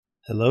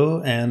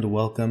Hello and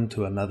welcome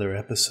to another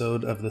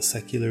episode of the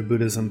Secular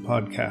Buddhism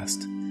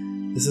Podcast.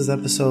 This is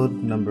episode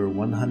number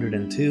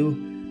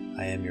 102.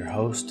 I am your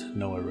host,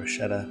 Noah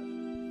Rochetta,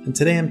 and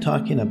today I'm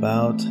talking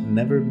about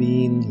never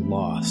being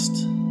lost.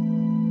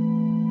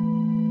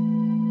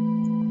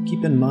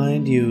 Keep in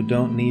mind you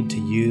don't need to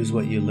use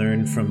what you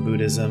learn from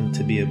Buddhism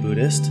to be a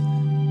Buddhist.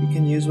 You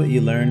can use what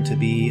you learn to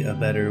be a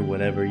better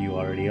whatever you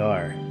already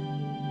are.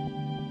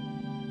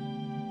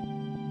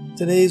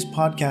 Today's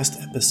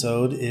podcast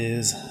episode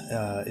is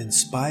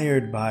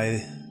inspired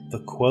by the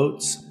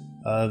quotes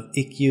of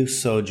Ikkyu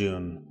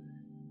Sojun.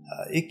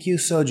 Ikkyu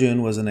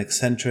Sojun was an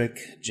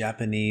eccentric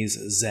Japanese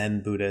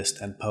Zen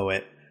Buddhist and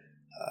poet,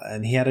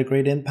 and he had a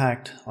great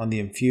impact on the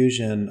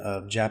infusion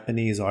of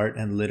Japanese art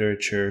and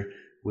literature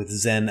with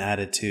Zen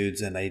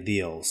attitudes and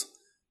ideals.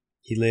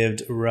 He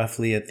lived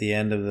roughly at the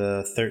end of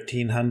the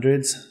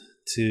 1300s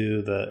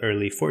to the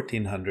early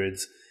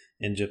 1400s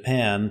in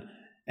Japan,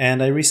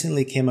 and I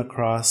recently came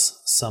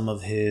across some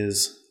of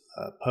his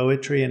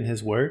poetry and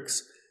his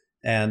works,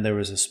 and there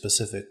was a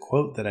specific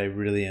quote that I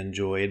really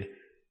enjoyed.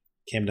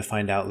 Came to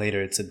find out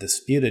later it's a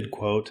disputed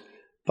quote,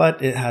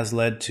 but it has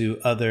led to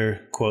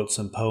other quotes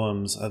and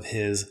poems of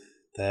his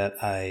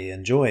that I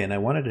enjoy, and I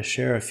wanted to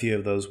share a few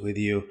of those with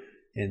you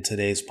in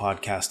today's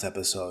podcast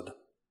episode.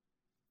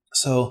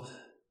 So,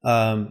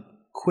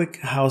 quick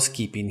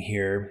housekeeping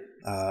here.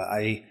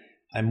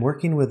 I'm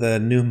working with a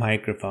new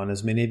microphone.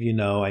 As many of you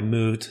know, I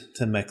moved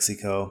to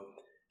Mexico,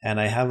 and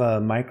I have a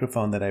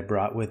microphone that I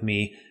brought with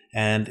me.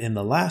 And in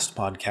the last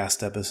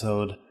podcast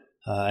episode,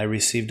 I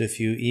received a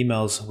few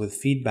emails with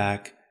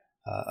feedback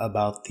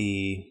about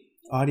the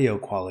audio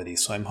quality.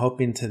 So I'm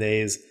hoping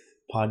today's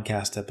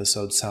podcast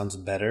episode sounds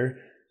better.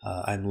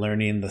 I'm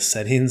learning the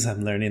settings.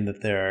 I'm learning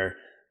that there are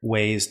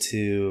ways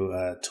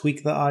to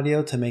tweak the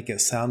audio to make it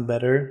sound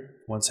better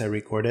once I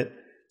record it.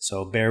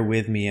 So bear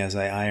with me as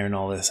I iron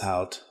all this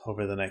out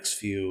over the next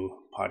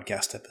few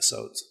podcast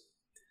episodes.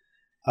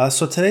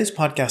 So today's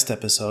podcast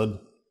episode,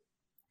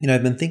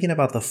 I've been thinking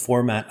about the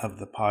format of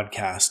the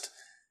podcast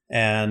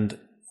and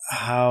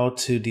how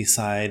to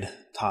decide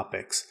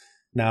topics.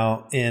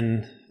 Now,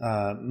 in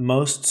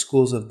most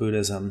schools of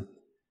Buddhism,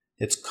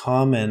 it's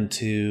common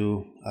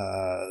to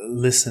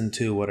listen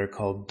to what are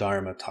called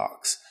Dharma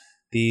talks.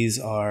 These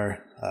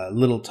are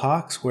little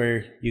talks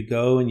where you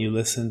go and you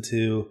listen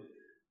to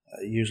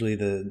usually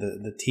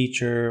the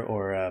teacher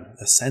or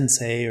a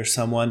sensei or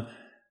someone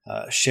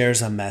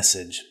shares a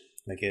message.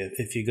 Like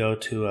if you go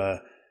to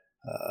a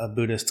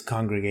Buddhist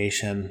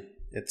congregation,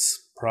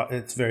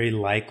 it's very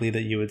likely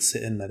that you would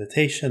sit in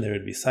meditation. There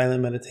would be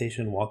silent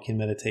meditation, walking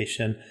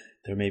meditation.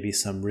 There may be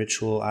some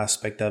ritual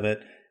aspect of it.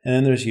 And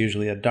then there's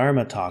usually a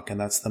Dharma talk, and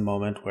that's the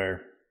moment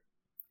where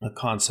a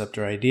concept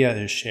or idea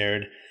is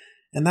shared.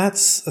 And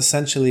that's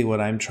essentially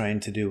what I'm trying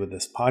to do with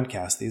this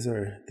podcast. These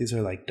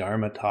are like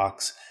Dharma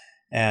talks.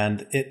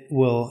 And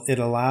it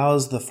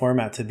allows the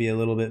format to be a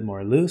little bit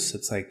more loose.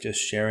 It's like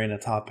just sharing a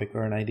topic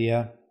or an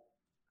idea.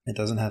 It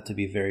doesn't have to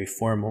be very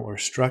formal or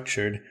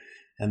structured.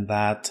 And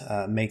that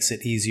makes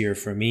it easier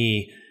for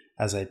me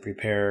as I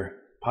prepare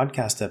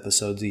podcast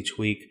episodes each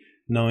week,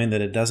 knowing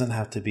that it doesn't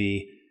have to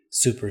be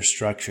super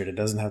structured. It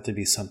doesn't have to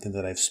be something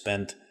that I've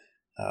spent,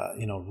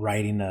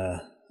 writing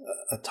a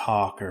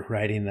talk or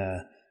writing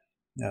a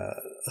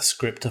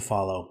script to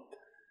follow.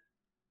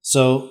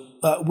 So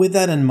with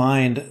that in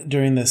mind,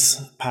 during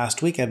this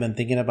past week, I've been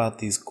thinking about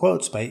these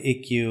quotes by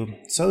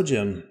Ikkyu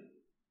Sojun,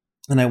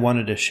 and I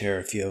wanted to share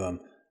a few of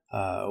them.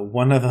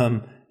 One of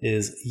them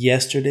is,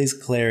 "Yesterday's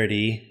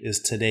clarity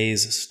is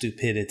today's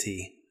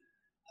stupidity."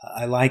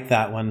 I like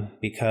that one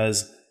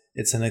because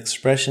it's an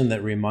expression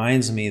that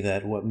reminds me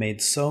that what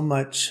made so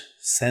much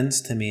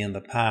sense to me in the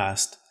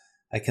past,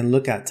 I can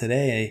look at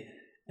today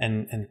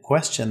and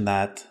question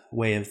that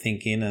way of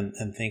thinking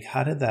and think,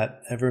 how did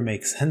that ever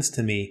make sense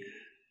to me?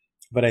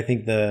 But I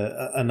think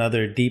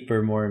another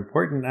deeper, more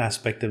important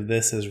aspect of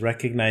this is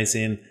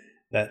recognizing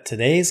that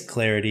today's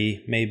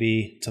clarity may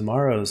be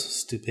tomorrow's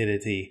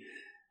stupidity.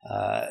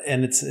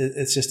 And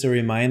it's just a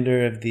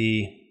reminder of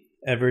the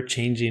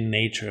ever-changing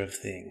nature of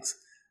things.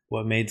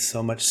 What made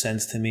so much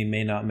sense to me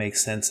may not make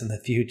sense in the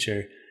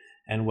future,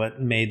 and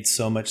what made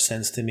so much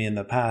sense to me in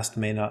the past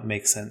may not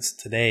make sense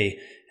today.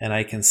 And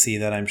I can see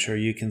that. I'm sure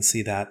you can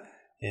see that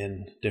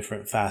in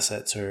different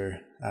facets or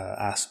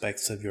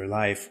aspects of your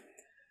life.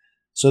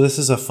 So this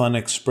is a fun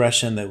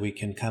expression that we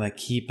can kind of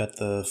keep at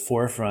the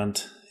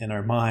forefront in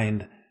our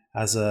mind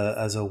as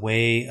a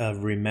way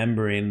of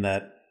remembering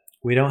that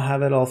we don't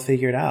have it all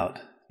figured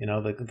out.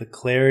 The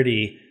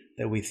clarity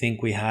that we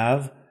think we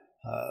have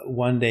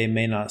one day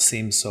may not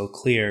seem so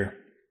clear.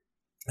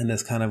 And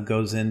this kind of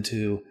goes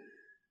into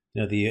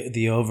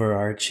the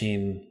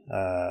overarching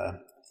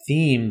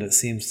theme that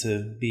seems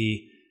to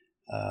be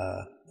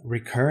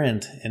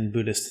recurrent in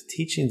Buddhist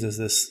teachings is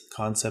this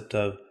concept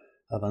of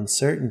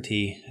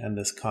uncertainty and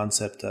this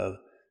concept of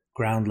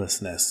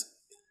groundlessness,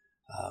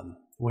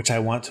 which I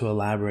want to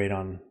elaborate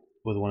on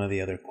with one of the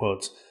other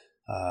quotes.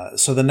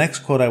 So the next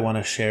quote I want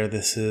to share,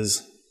 this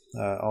is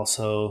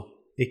also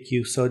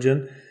Ikkyu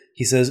Sojun.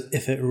 He says,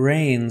 "If it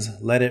rains,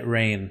 let it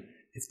rain.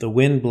 if the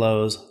wind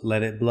blows,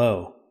 let it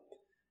blow.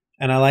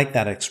 And I like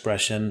that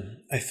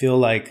expression. I feel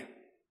like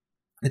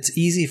it's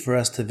easy for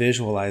us to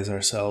visualize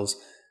ourselves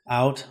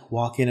out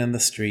walking in the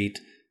street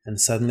and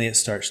suddenly it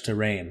starts to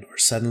rain or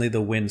suddenly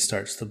the wind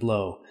starts to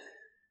blow.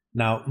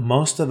 Now,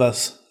 most of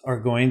us are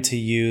going to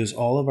use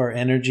all of our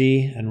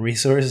energy and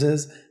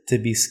resources to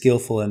be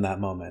skillful in that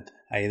moment.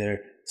 I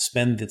either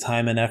spend the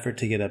time and effort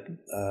to get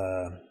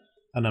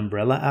an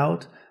umbrella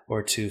out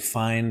or to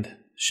find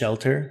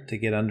shelter, to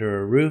get under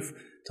a roof,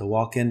 to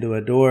walk into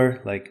a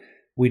door. Like,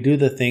 we do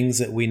the things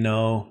that we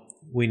know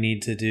we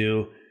need to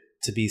do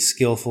to be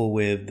skillful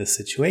with the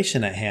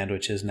situation at hand,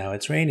 which is now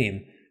it's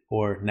raining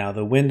or now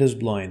the wind is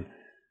blowing.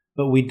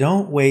 But we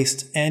don't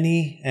waste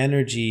any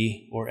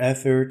energy or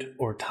effort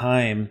or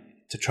time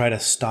to try to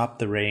stop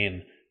the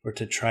rain or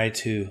to try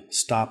to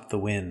stop the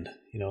wind,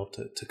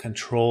 to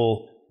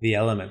control the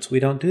elements.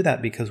 We don't do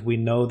that because we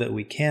know that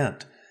we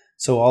can't.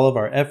 So all of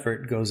our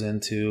effort goes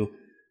into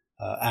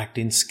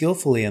acting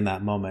skillfully in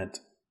that moment.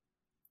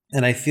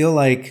 And I feel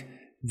like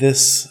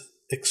this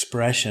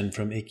expression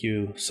from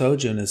Ikkyu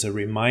Sojun is a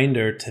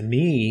reminder to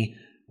me.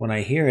 When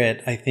I hear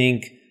it, I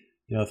think,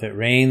 if it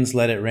rains,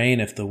 let it rain.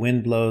 If the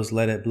wind blows,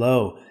 let it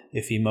blow.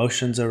 If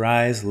emotions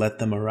arise, let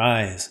them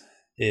arise.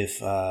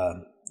 If,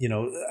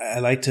 I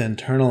like to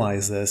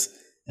internalize this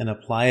and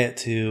apply it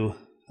to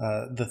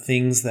the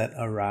things that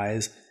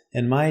arise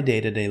in my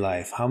day-to-day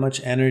life. How much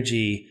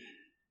energy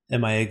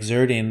am I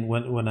exerting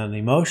when an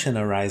emotion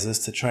arises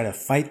to try to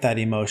fight that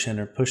emotion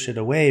or push it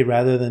away,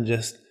 rather than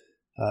just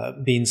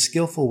being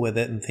skillful with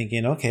it and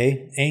thinking,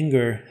 okay,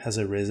 anger has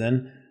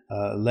arisen.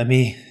 Let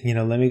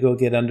me go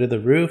get under the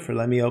roof, or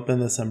let me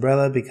open this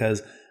umbrella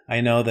because I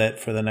know that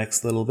for the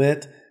next little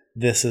bit,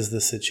 this is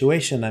the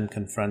situation I'm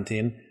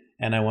confronting,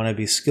 and I want to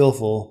be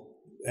skillful,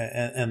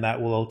 and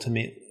that will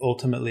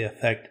ultimately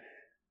affect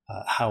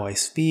how I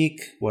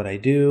speak, what I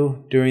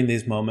do during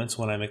these moments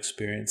when I'm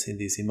experiencing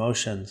these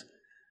emotions.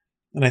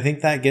 And I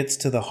think that gets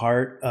to the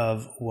heart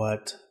of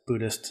what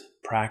Buddhist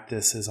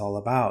practice is all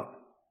about.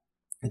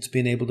 It's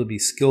being able to be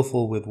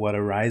skillful with what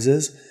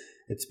arises.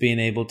 It's being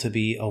able to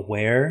be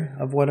aware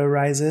of what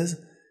arises,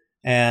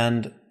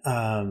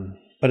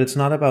 but it's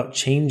not about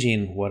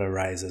changing what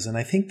arises. And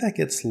I think that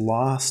gets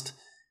lost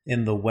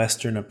in the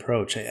Western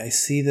approach. I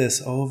see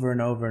this over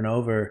and over and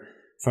over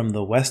from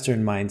the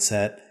Western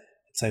mindset.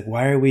 It's like,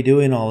 why are we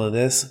doing all of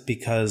this?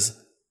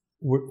 Because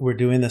we're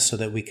doing this so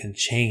that we can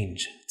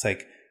change. It's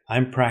like,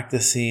 I'm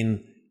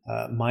practicing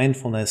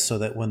mindfulness so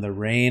that when the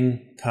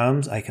rain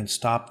comes, I can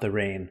stop the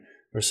rain,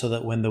 or so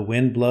that when the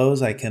wind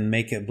blows, I can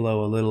make it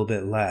blow a little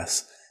bit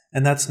less.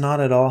 And that's not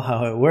at all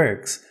how it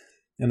works.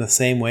 In the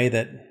same way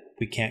that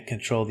we can't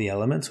control the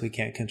elements, we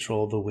can't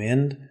control the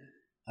wind.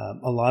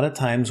 A lot of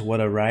times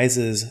what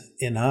arises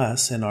in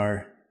us,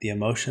 the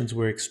emotions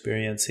we're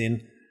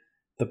experiencing,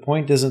 the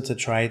point isn't to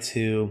try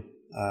to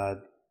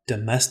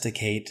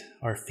domesticate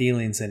our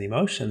feelings and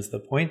emotions. The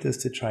point is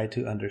to try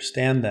to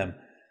understand them.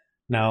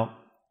 Now,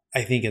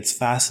 I think it's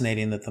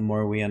fascinating that the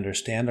more we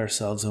understand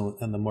ourselves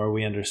and the more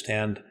we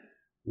understand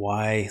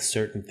why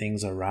certain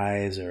things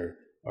arise or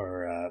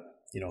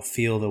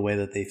feel the way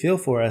that they feel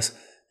for us,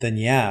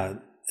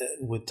 then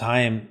with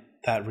time,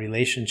 that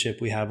relationship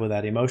we have with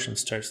that emotion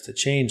starts to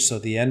change. So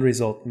the end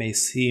result may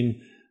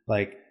seem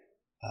like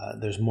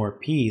there's more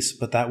peace,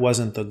 but that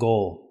wasn't the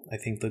goal. I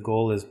think the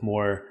goal is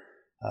more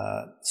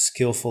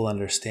skillful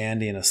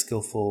understanding, a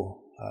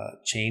skillful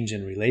change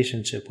in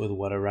relationship with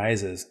what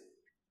arises.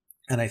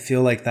 And I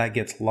feel like that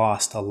gets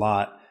lost a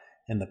lot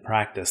in the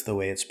practice, the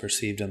way it's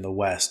perceived in the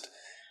West.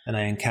 And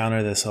I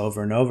encounter this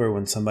over and over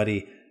when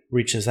somebody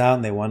reaches out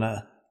and they want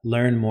to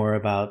learn more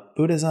about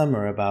Buddhism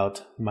or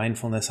about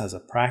mindfulness as a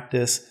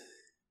practice.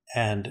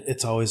 And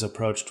it's always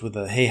approached with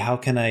hey, how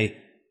can I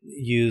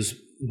use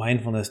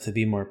mindfulness to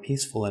be more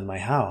peaceful in my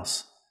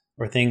house?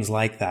 Or things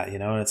like that,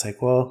 And it's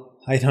like, well,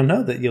 I don't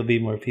know that you'll be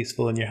more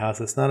peaceful in your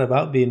house. It's not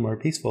about being more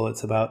peaceful.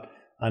 It's about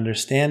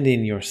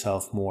understanding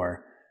yourself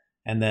more.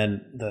 And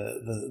then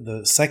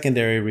the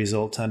secondary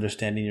result to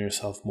understanding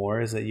yourself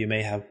more is that you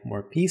may have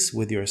more peace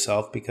with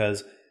yourself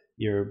because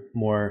you're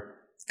more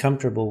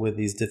comfortable with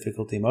these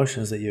difficult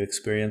emotions that you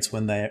experience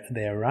when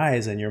they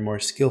arise, and you're more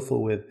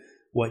skillful with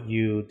what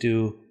you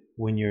do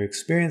when you're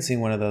experiencing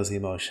one of those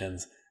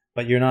emotions.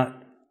 But you're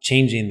not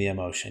changing the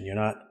emotion. You're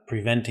not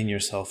preventing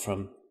yourself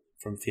from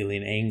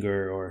feeling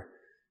anger or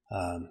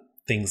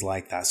things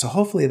like that. So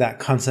hopefully that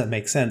concept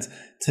makes sense.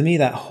 To me,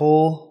 that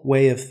whole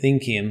way of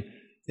thinking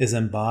is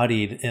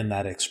embodied in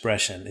that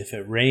expression. If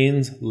it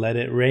rains, let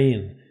it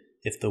rain.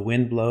 If the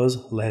wind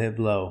blows, let it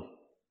blow.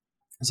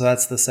 So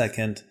that's the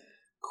second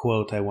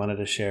quote I wanted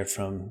to share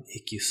from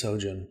Ikkyu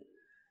Sojun.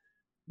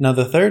 Now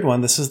the third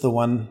one, this is the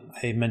one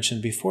I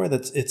mentioned before,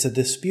 it's a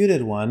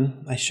disputed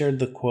one. I shared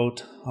the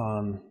quote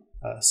on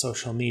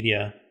social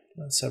media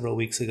several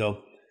weeks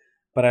ago,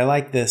 but I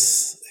like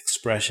this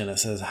expression. It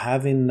says,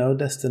 having no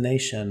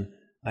destination,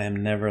 I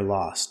am never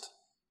lost.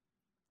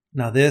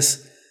 Now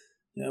this,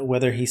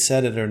 whether he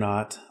said it or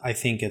not, I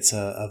think it's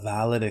a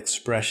valid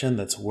expression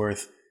that's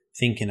worth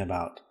thinking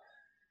about.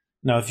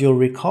 Now, if you'll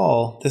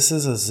recall, this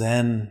is a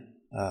Zen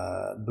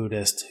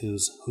Buddhist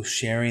who's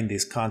sharing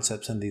these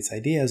concepts and these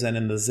ideas. And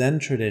in the Zen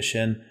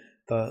tradition,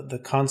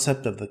 the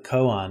concept of the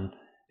koan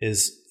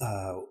is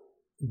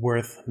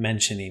worth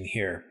mentioning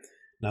here.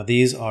 Now,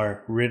 these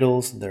are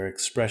riddles, they're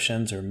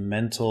expressions or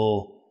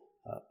mental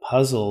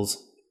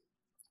puzzles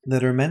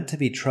that are meant to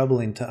be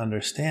troubling to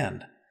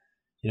understand.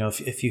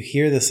 If you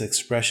hear this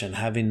expression,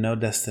 having no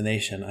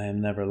destination, I am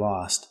never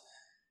lost,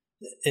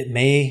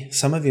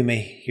 some of you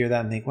may hear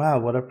that and think, wow,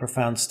 what a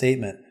profound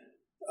statement.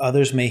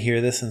 Others may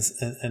hear this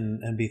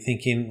and be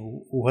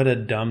thinking, what a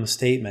dumb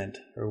statement,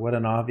 or what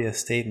an obvious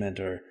statement,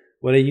 or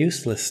what a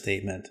useless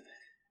statement.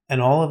 And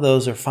all of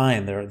those are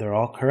fine. They're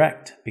all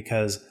correct,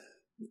 because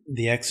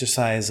the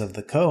exercise of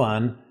the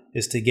koan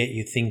is to get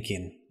you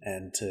thinking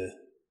and to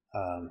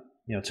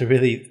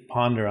really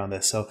ponder on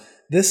this. So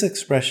this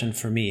expression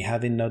for me,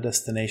 having no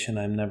destination,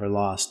 I'm never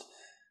lost,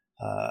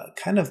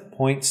 kind of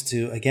points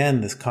to,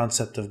 again, this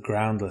concept of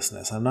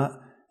groundlessness.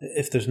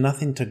 If there's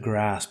nothing to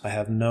grasp, I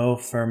have no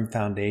firm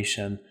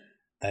foundation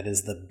that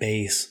is the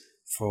base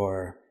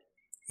for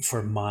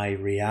my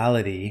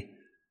reality,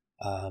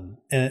 and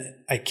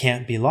I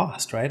can't be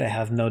lost, right? I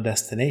have no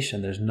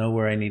destination. There's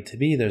nowhere I need to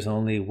be. There's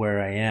only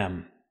where I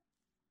am.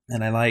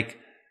 And I like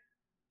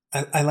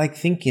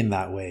thinking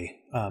that way.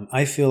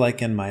 I feel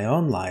like in my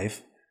own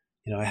life,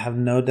 I have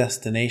no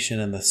destination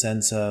in the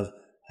sense of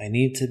I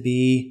need to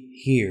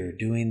be here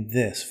doing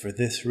this for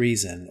this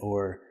reason,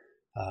 or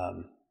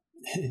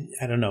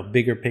I don't know,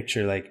 bigger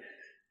picture, like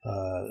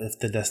if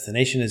the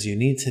destination is you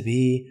need to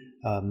be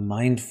a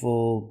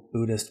mindful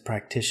Buddhist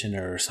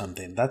practitioner or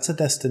something, that's a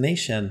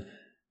destination.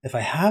 If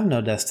I have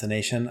no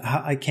destination,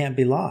 I can't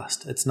be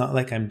lost. It's not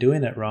like I'm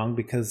doing it wrong,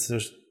 because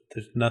there's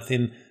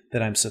nothing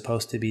that I'm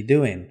supposed to be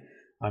doing.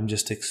 I'm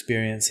just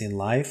experiencing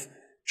life,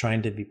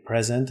 trying to be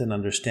present and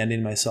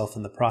understanding myself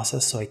in the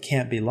process, so I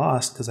can't be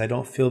lost because I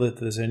don't feel that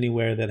there's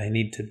anywhere that I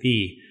need to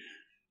be.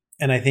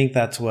 And I think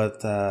that's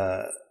what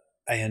I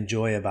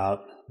enjoy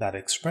about that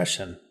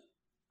expression.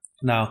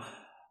 Now,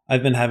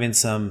 I've been having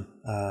some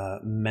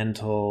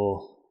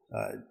mental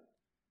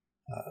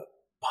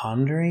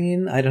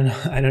pondering. I don't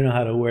know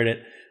how to word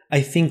it.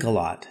 I think a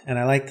lot, and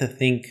I like to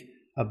think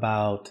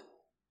about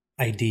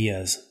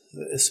ideas,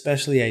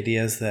 especially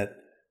ideas that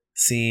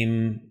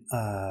seem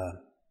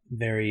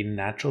very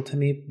natural to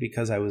me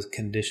because I was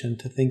conditioned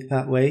to think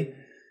that way.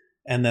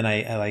 And then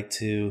I like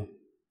to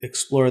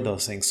explore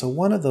those things. So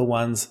one of the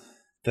ones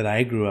that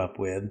I grew up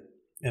with,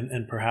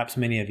 and perhaps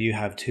many of you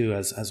have too,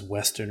 as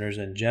Westerners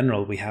in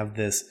general, we have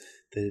the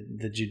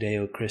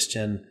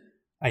Judeo-Christian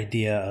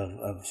idea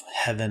of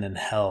heaven and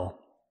hell.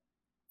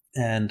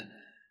 And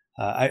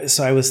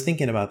so I was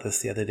thinking about this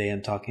the other day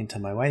and talking to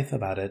my wife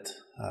about it,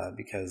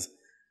 because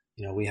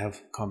we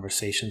have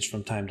conversations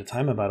from time to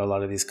time about a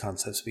lot of these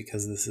concepts,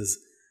 because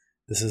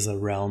this is a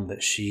realm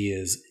that she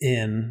is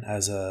in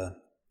as a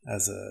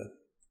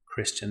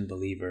Christian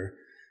believer,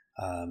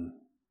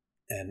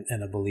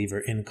 and a believer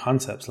in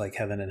concepts like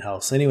heaven and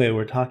hell. So anyway,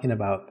 we're talking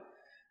about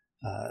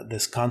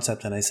this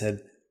concept, and I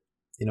said,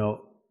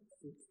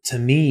 to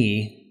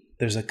me,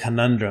 there's a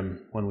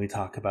conundrum when we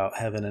talk about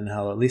heaven and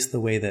hell, at least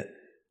the way that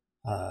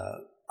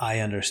I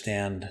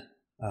understand,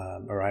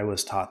 or I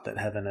was taught that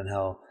heaven and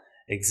hell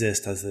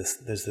exist as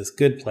there's this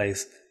good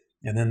place,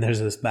 and then there's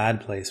this bad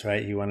place,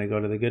 right? You want to go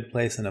to the good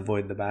place and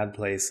avoid the bad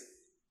place.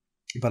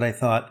 But I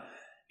thought,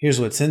 here's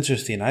what's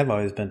interesting. I've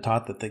always been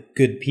taught that the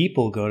good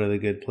people go to the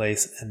good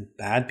place and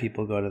bad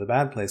people go to the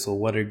bad place. Well,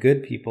 what are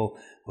good people?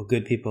 Well,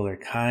 good people are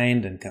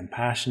kind and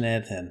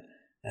compassionate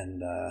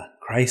and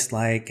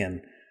Christ-like.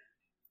 And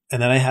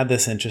then I had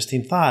this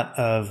interesting thought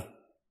of,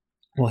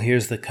 well,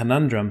 here's the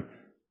conundrum.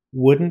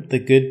 Wouldn't the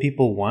good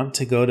people want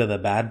to go to the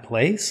bad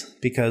place?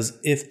 Because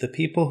if the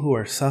people who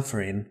are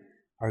suffering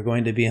are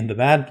going to be in the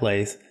bad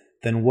place,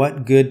 then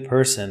what good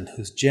person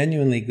who's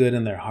genuinely good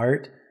in their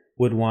heart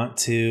would want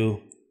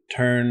to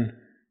turn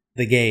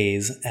the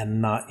gaze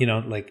and not,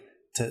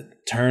 to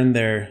turn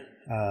their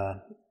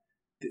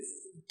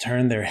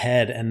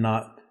head and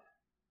not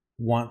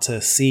want to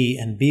see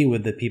and be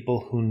with the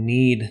people who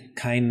need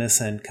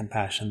kindness and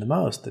compassion the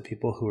most, the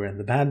people who are in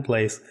the bad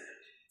place?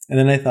 And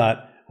then I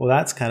thought, well,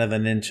 that's kind of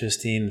an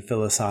interesting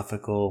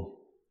philosophical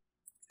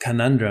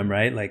conundrum,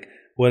 right? Like,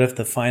 what if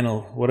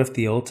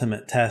the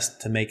ultimate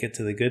test to make it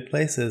to the good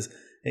place is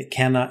you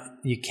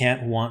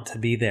can't want to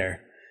be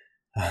there?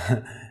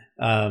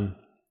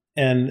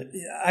 And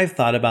I've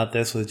thought about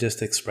this with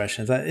just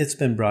expressions. It's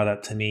been brought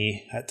up to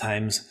me at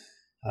times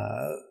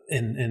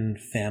in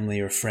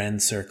family or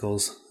friend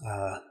circles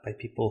by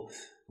people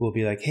who will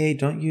be like, "Hey,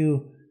 don't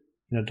you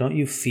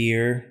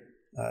fear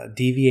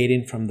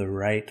deviating from the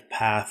right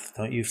path?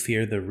 Don't you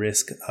fear the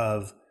risk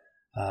of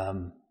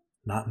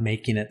not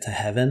making it to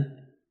heaven?"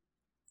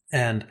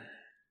 And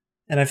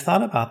I've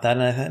thought about that,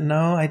 and I thought,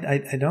 no,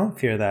 I don't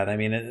fear that. I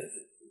mean,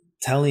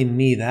 telling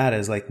me that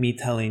is like me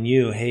telling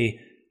you, "Hey,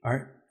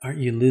 aren't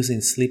you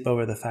losing sleep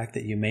over the fact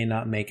that you may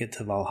not make it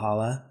to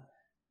Valhalla?"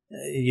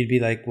 You'd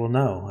be like, well,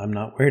 no, I'm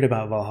not worried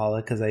about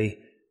Valhalla because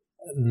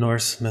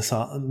Norse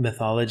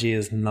mythology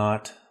is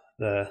not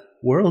the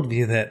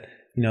worldview that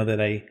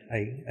that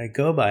I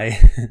go by.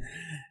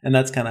 And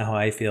that's kind of how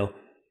I feel.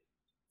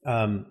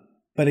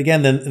 But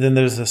again, then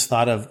there's this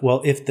thought of,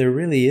 well, if there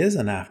really is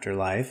an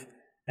afterlife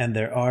and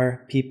there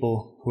are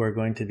people who are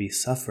going to be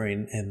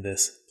suffering in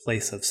this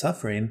place of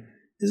suffering,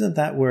 isn't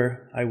that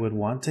where I would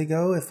want to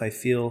go if I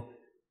feel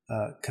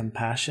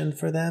compassion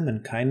for them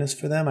and kindness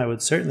for them? I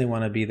would certainly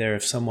want to be there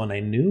if someone I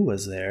knew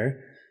was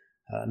there,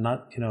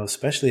 not,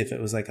 especially if it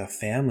was like a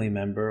family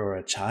member or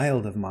a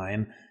child of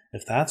mine.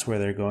 If that's where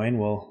they're going,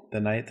 well,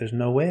 then there's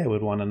no way I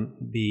would want to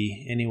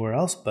be anywhere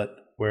else but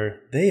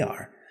where they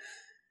are.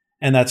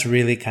 And that's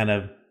really kind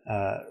of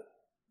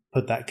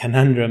put that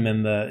conundrum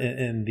in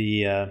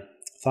the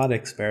thought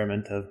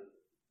experiment of,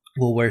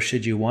 well, where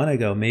should you want to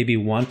go? Maybe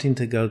wanting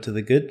to go to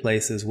the good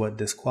place is what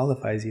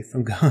disqualifies you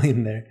from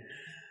going there.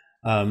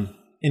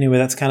 Anyway,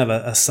 that's kind of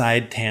a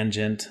side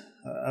tangent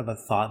of a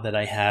thought that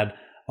I had,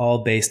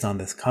 all based on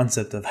this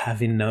concept of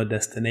having no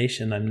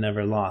destination. I'm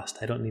never lost.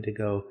 I don't need to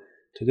go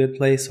to a good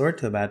place or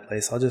to a bad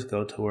place. I'll just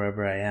go to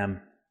wherever I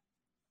am.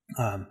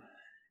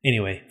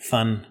 Anyway,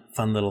 fun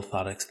little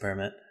thought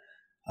experiment.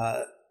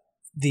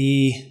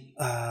 The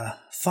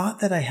thought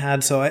that I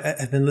had, so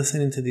I've been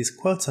listening to these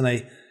quotes, and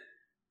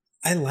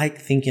I like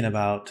thinking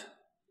about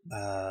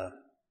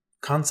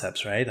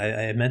concepts, right?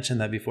 I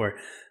mentioned that before.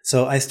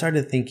 So I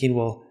started thinking,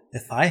 well,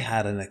 if I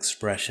had an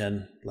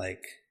expression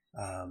like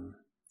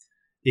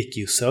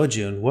Ikkyu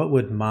Sojun, what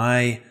would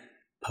my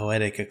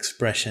poetic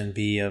expression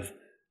be of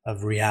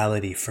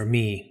reality for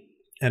me?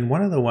 And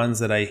one of the ones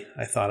that I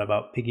thought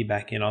about,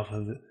 piggybacking off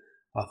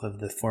of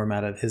the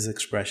format of his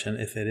expression,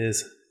 if it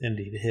is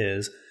indeed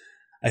his,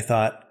 I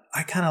thought,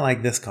 I kind of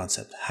like this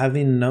concept.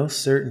 Having no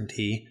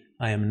certainty,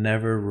 I am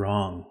never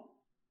wrong.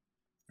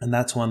 And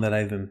that's one that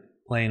I've been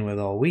playing with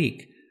all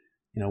week.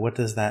 What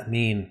does that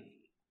mean?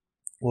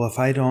 Well, if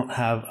I don't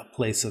have a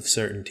place of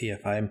certainty,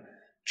 if I'm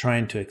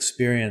trying to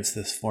experience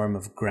this form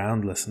of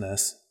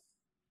groundlessness,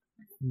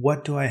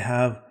 what do I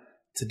have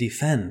to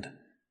defend?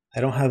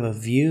 I don't have a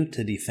view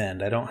to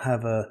defend. I don't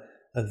have a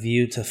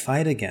view to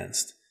fight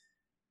against.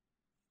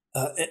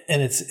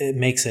 And it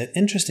makes it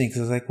interesting,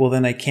 because it's like, well,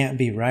 then I can't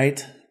be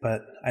right,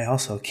 but I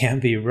also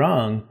can't be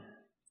wrong.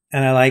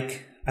 And I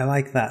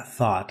like that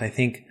thought. I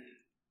think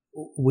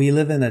we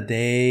live in a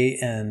day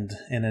and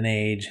in an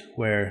age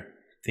where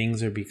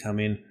things are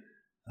becoming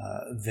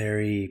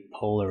very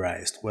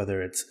polarized,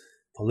 whether it's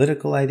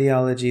political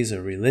ideologies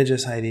or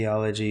religious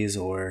ideologies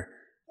or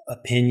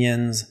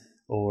opinions,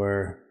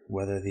 or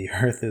whether the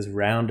earth is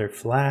round or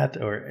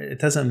flat, or it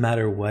doesn't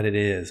matter what it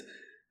is.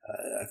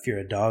 If you're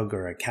a dog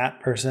or a cat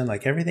person,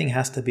 like, everything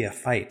has to be a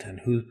fight, and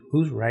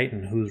who's right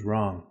and who's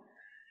wrong.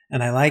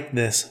 And I like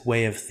this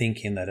way of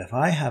thinking, that if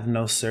I have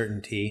no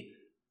certainty,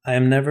 I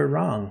am never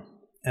wrong.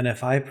 And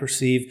if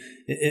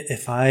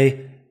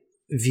I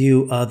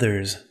view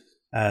others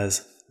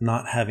as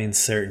not having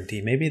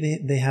certainty, maybe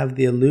they have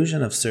the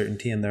illusion of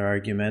certainty in their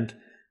argument,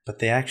 but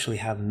they actually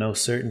have no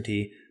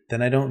certainty,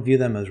 then I don't view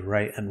them as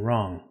right and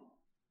wrong.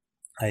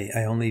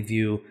 I only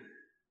view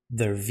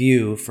their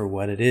view for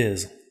what it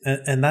is.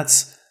 And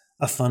that's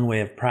a fun way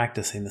of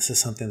practicing. This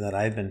is something that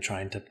I've been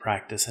trying to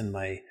practice in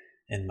my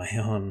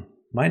own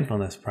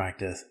mindfulness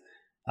practice.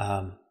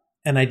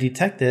 And I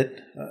detect it.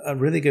 A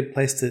really good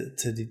place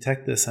to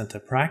detect this and to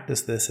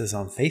practice this is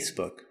on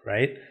Facebook,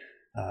 right?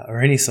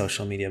 Or any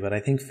social media. But I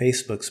think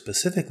Facebook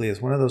specifically is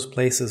one of those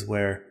places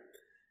where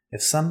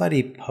if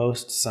somebody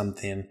posts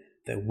something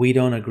that we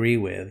don't agree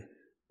with,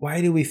 why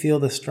do we feel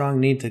the strong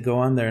need to go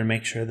on there and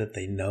make sure that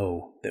they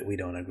know that we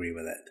don't agree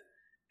with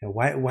it?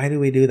 Why do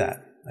we do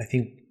that? I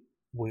think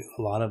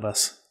a lot of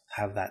us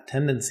have that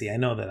tendency. I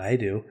know that I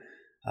do.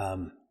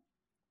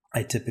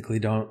 I typically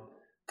don't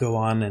go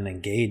on and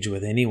engage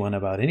with anyone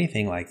about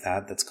anything like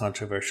that that's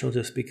controversial,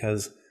 just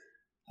because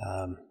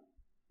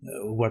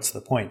what's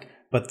the point?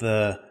 But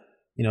the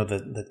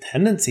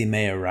tendency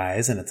may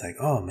arise, and it's like,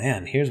 oh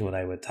man, here's what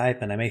I would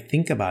type, and I may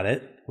think about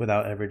it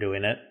without ever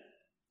doing it.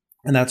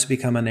 And that's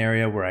become an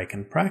area where I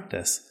can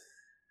practice.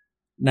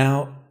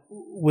 Now,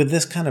 with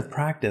this kind of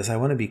practice, I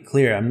want to be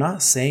clear. I'm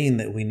not saying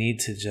that we need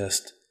to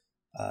just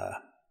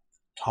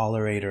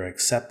tolerate or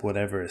accept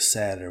whatever is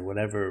said or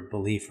whatever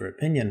belief or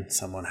opinion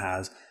someone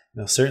has.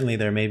 Certainly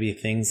there may be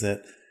things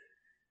that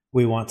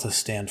we want to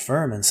stand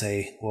firm and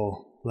say,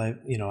 well,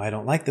 I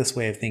don't like this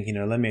way of thinking,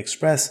 or let me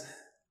express.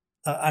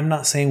 I'm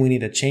not saying we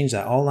need to change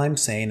that. All I'm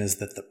saying is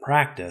that the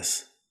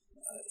practice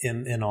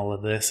in all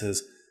of this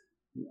is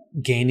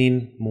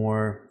gaining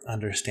more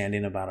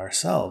understanding about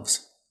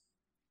ourselves.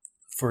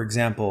 For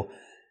example,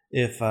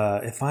 if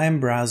I'm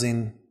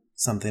browsing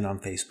something on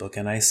Facebook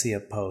and I see a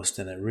post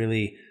and it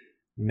really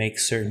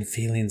makes certain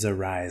feelings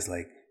arise,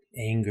 like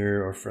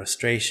anger or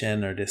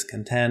frustration or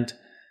discontent,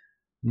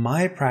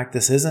 my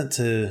practice isn't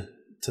to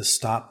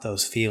stop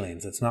those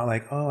feelings. It's not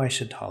like, oh, I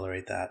should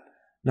tolerate that.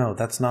 No,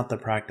 that's not the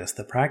practice.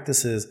 The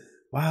practice is,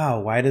 wow,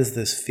 why does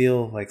this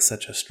feel like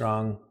such a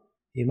strong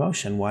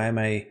emotion?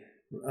 Why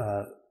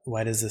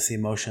does this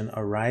emotion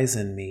arise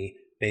in me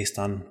based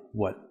on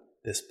what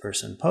this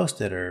person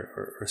posted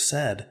or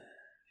said?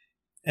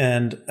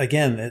 And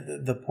again,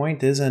 the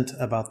point isn't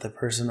about the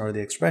person or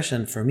the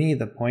expression. For me,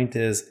 the point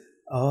is,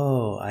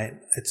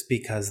 it's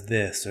because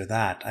this or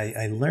that.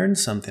 I learned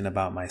something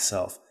about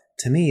myself.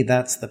 To me,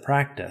 that's the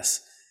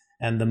practice.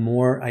 And the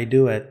more I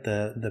do it,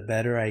 the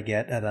better I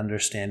get at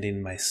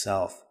understanding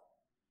myself.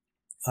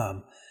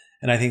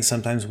 And I think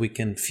sometimes we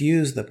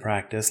confuse the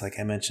practice, like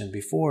I mentioned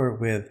before,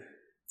 with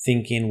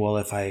thinking, well,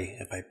 if I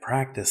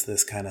practice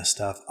this kind of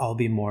stuff, I'll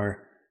be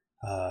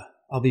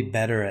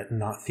better at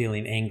not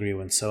feeling angry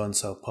when so and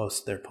so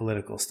posts their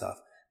political stuff.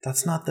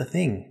 That's not the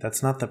thing.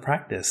 That's not the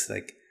practice.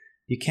 Like,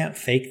 you can't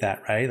fake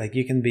that, right? Like,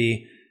 you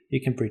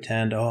can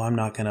pretend, oh, I'm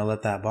not going to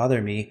let that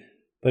bother me.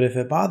 But if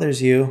it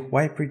bothers you,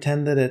 why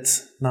pretend that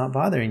it's not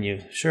bothering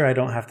you? Sure, I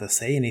don't have to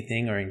say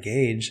anything or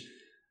engage,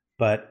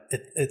 but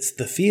it's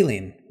the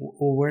feeling.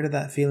 Well, where did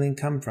that feeling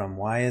come from?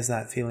 Why is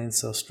that feeling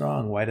so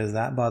strong? Why does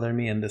that bother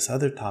me and this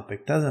other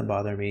topic doesn't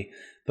bother me?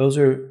 Those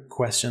are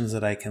questions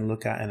that I can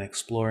look at and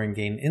explore and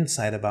gain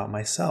insight about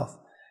myself.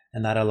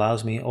 And that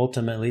allows me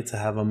ultimately to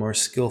have a more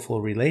skillful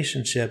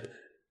relationship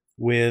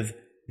with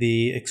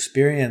the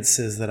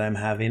experiences that I'm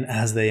having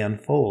as they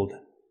unfold.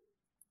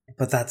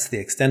 But that's the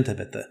extent of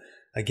it.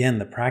 Again,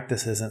 the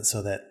practice isn't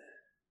so that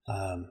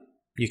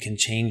you can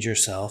change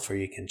yourself or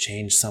you can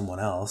change someone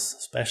else,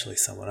 especially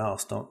someone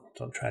else. Don't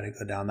try to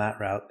go down that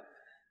route.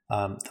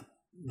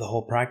 The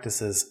whole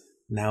practice is,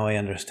 now I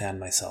understand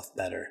myself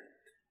better.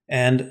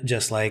 And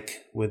just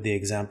like with the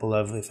example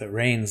of, if it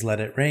rains,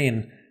 let it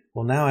rain.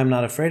 Well, now I'm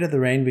not afraid of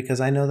the rain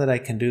because I know that I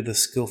can do the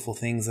skillful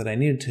things that I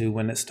need to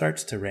when it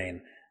starts to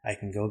rain. I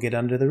can go get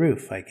under the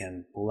roof. I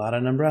can pull out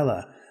an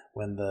umbrella.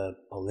 When the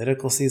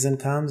political season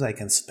comes, I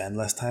can spend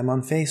less time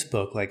on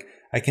Facebook. Like,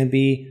 I can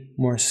be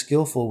more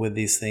skillful with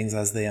these things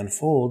as they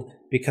unfold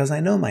because I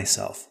know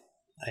myself.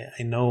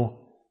 I know.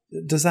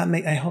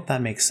 I hope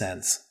that makes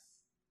sense.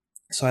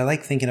 So I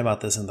like thinking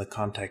about this in the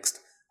context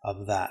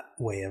of that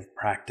way of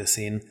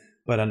practicing,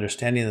 but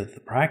understanding that the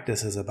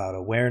practice is about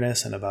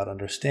awareness and about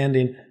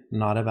understanding,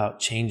 not about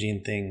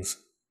changing things.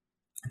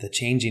 The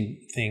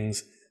changing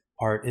things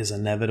part is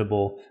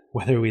inevitable,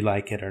 whether we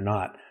like it or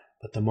not.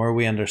 But the more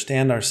we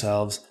understand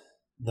ourselves,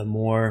 the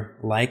more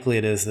likely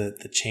it is that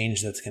the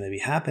change that's going to be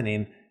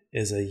happening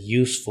is a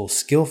useful,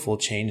 skillful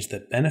change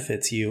that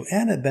benefits you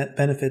and it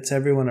benefits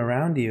everyone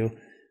around you,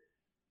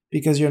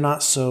 because you're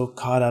not so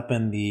caught up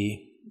in the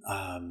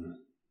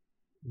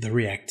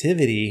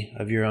reactivity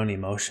of your own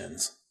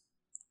emotions.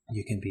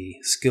 You can be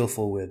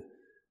skillful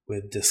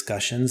with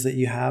discussions that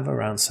you have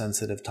around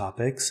sensitive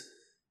topics,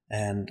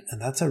 and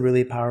that's a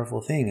really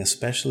powerful thing,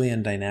 especially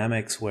in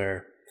dynamics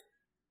where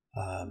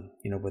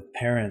with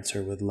parents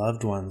or with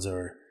loved ones,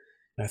 or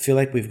I feel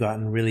like we've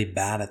gotten really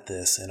bad at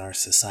this in our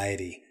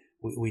society.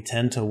 We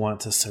tend to want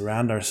to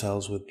surround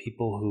ourselves with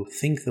people who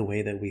think the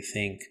way that we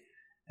think.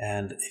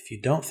 And if you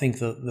don't think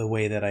the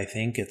way that I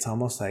think, it's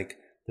almost like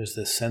there's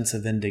this sense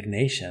of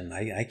indignation.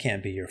 I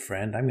can't be your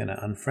friend. I'm going to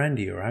unfriend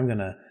you, or I'm going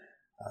to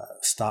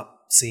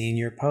stop seeing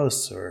your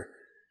posts, or,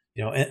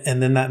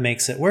 and then that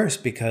makes it worse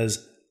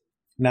because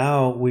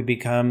now we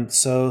become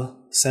so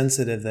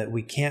sensitive that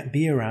we can't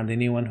be around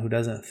anyone who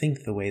doesn't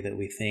think the way that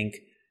we think.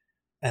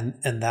 And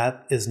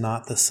that is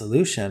not the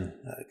solution.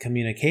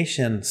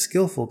 Communication,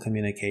 skillful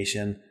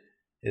communication,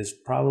 is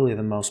probably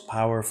the most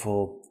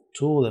powerful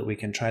tool that we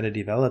can try to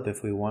develop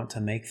if we want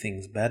to make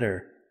things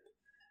better.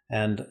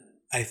 And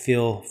I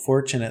feel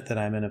fortunate that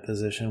I'm in a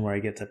position where I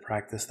get to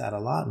practice that a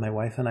lot. My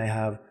wife and I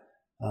have,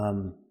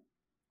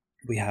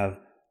 we have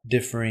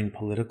differing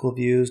political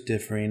views,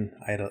 differing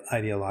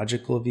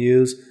ideological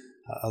views,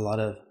 a lot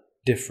of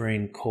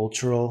differing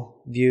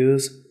cultural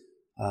views.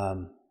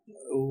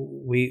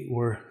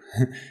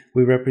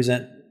 We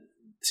represent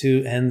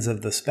two ends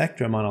of the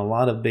spectrum on a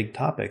lot of big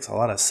topics, a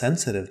lot of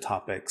sensitive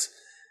topics,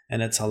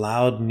 and it's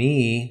allowed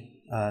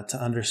me to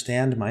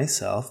understand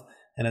myself,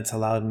 and it's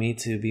allowed me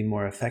to be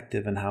more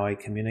effective in how I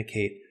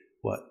communicate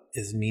what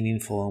is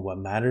meaningful and what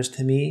matters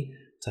to me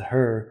to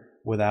her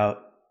without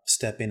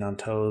stepping on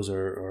toes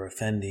or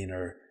offending,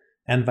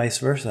 and vice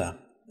versa.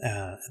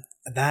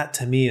 That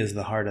to me is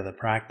the heart of the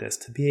practice,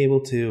 to be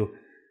able to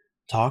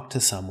talk to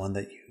someone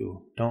that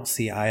you don't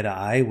see eye to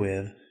eye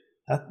with.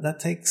 That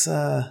takes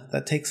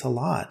a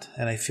lot,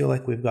 and I feel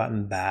like we've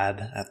gotten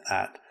bad at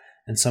that.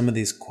 And some of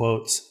these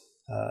quotes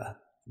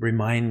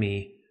remind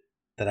me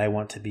that I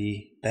want to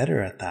be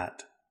better at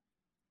that.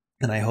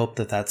 And I hope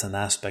that that's an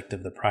aspect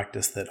of the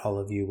practice that all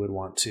of you would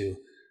want to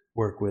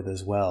work with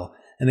as well.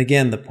 And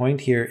again, the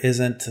point here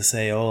isn't to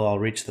say, oh, I'll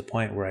reach the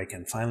point where I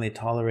can finally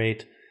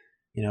tolerate,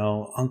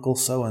 Uncle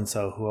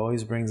so-and-so who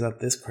always brings up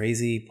this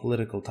crazy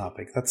political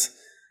topic.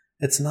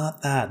 It's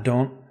not that.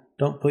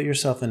 Don't put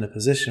yourself in a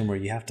position where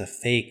you have to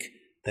fake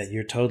that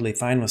you're totally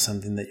fine with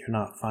something that you're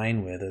not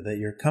fine with, or that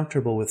you're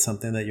comfortable with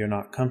something that you're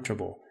not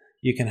comfortable.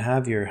 You can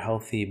have your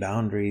healthy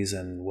boundaries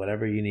and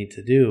whatever you need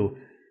to do,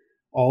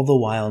 all the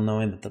while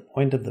knowing that the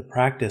point of the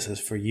practice is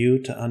for you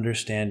to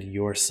understand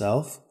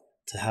yourself,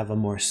 to have a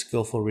more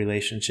skillful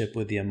relationship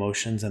with the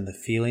emotions and the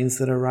feelings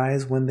that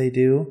arise when they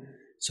do,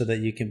 so that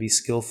you can be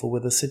skillful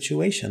with a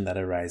situation that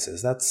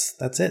arises.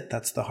 That's it.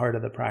 That's the heart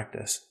of the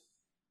practice.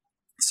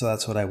 So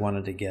that's what I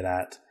wanted to get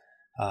at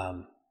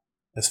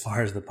as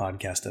far as the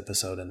podcast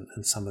episode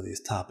and some of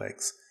these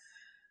topics.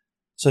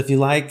 So if you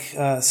like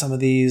some of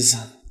these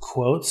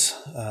quotes,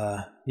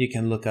 you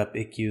can look up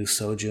Ikkyu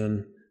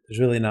Sojun. There's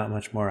really not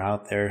much more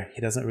out there.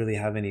 He doesn't really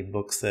have any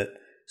books that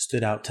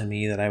stood out to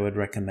me that I would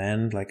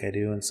recommend like I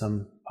do in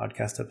some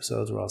podcast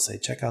episodes where I'll say,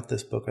 check out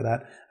this book or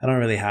that. I don't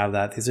really have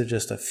that. These are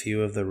just a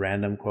few of the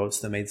random quotes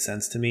that made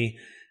sense to me.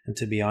 And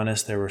to be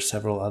honest, there were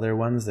several other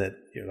ones that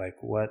you're like,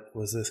 what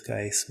was this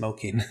guy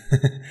smoking?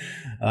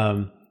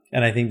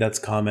 And I think that's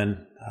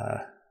common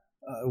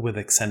with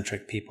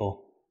eccentric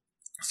people.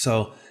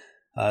 So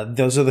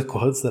those are the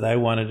quotes that I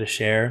wanted to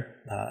share.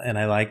 And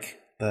I like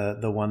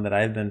the one that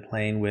I've been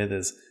playing with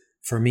is,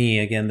 for me,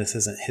 again, this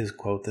isn't his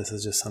quote. This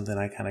is just something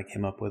I kind of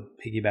came up with,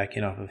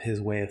 piggybacking off of his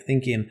way of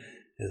thinking,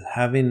 is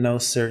having no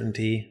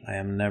certainty, I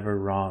am never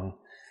wrong.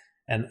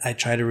 And I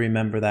try to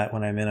remember that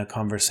when I'm in a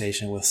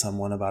conversation with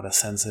someone about a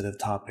sensitive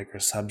topic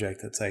or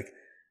subject. It's like,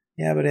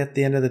 yeah, but at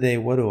the end of the day,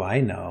 what do I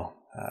know?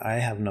 I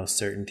have no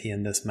certainty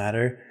in this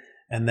matter.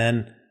 And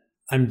then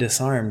I'm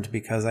disarmed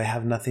because I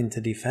have nothing to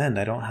defend.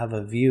 I don't have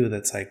a view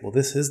that's like, well,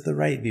 this is the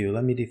right view.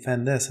 Let me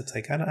defend this. It's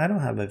like, I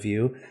don't have a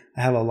view.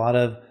 I have a lot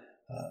of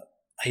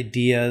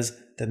ideas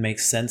that make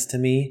sense to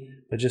me,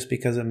 but just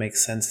because it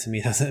makes sense to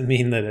me doesn't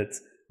mean that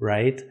it's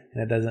right.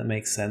 And it doesn't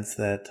make sense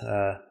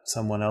that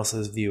someone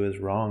else's view is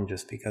wrong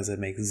just because it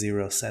makes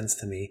zero sense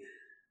to me.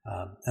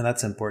 And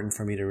that's important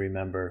for me to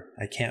remember.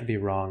 I can't be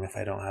wrong if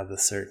I don't have the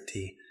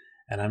certainty.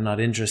 And I'm not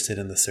interested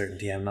in the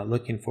certainty. I'm not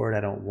looking for it.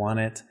 I don't want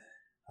it.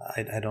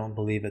 I don't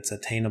believe it's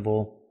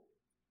attainable.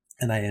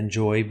 And I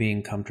enjoy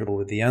being comfortable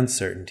with the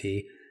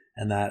uncertainty.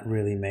 And that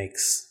really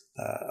makes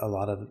a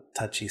lot of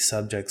touchy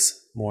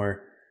subjects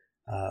more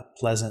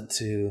pleasant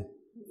to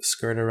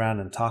skirt around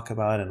and talk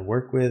about and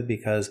work with,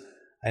 because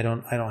I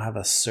don't have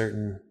a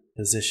certain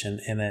position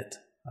in it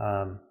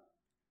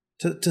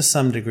to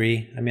some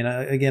degree. I mean,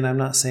 again, I'm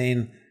not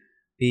saying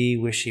be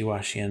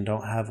wishy-washy and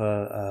don't have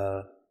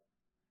a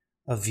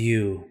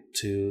view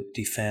to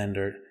defend,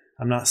 or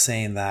I'm not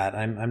saying that.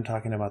 I'm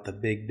talking about the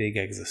big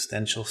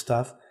existential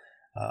stuff.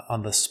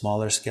 On the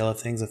smaller scale of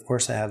things, of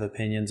course I have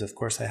opinions. Of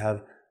course I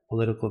have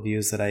political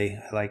views that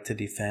I like to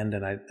defend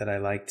and that I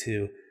like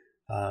to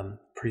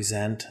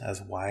present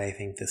as why I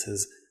think this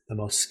is the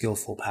most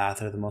skillful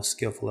path or the most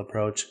skillful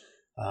approach,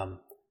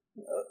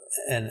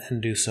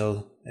 and do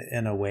so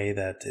in a way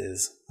that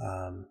is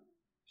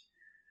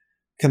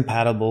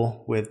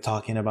compatible with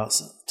talking about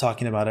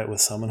it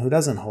with someone who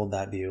doesn't hold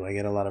that view. I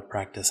get a lot of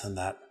practice in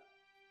that.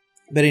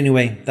 But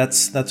anyway,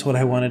 that's what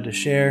I wanted to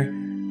share.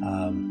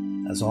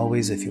 As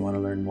always, if you want to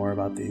learn more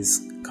about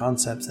these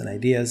concepts and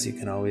ideas, you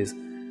can always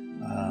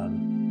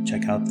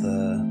check out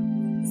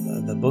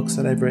the books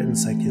that I've written: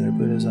 Secular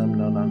Buddhism,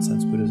 No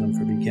Nonsense Buddhism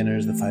for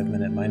Beginners, the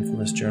 5-Minute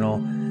Mindfulness Journal,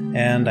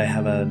 and I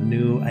have a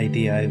new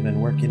idea I've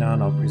been working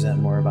on. I'll present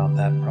more about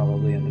that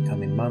probably in the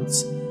coming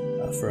months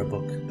for a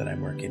book that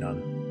I'm working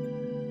on.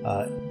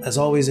 As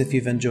always, if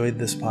you've enjoyed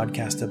this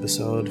podcast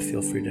episode,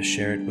 feel free to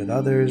share it with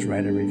others,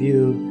 write a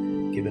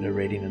review, give it a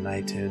rating in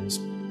iTunes.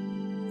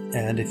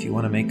 And if you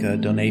want to make a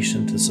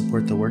donation to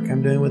support the work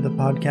I'm doing with the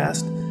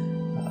podcast,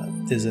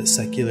 visit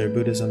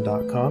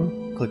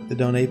secularbuddhism.com, click the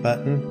donate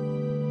button,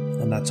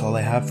 and that's all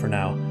I have for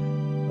now.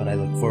 But I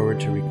look forward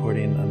to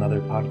recording another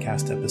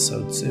podcast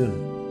episode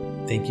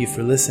soon. Thank you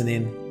for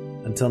listening.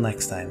 Until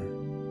next time.